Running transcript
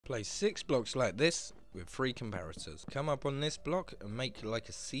Place 6 blocks like this with 3 comparators. Come up on this block and make like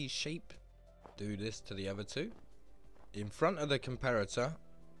a C shape. Do this to the other 2. In front of the comparator,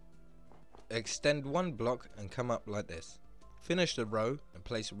 extend 1 block and come up like this. Finish the row and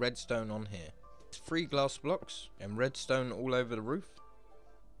place redstone on here. 3 glass blocks and redstone all over the roof.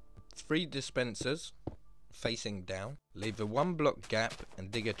 3 dispensers facing down. Leave a 1 block gap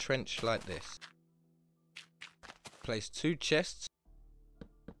and dig a trench like this. Place 2 chests,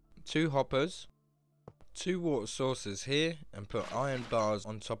 2 hoppers, 2 water sources here, and put iron bars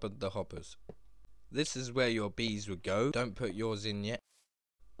on top of the hoppers. This is where your bees would go. Don't put yours in yet.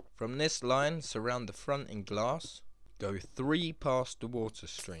 From this line, surround the front in glass. Go 3 past the water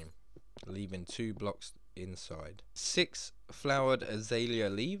stream, leaving 2 blocks inside. 6 flowered azalea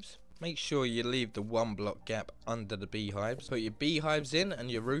leaves. Make sure you leave the 1 block gap under the beehives. Put your beehives in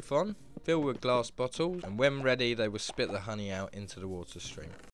and your roof on. Fill with glass bottles, and when ready they will spit the honey out into the water stream.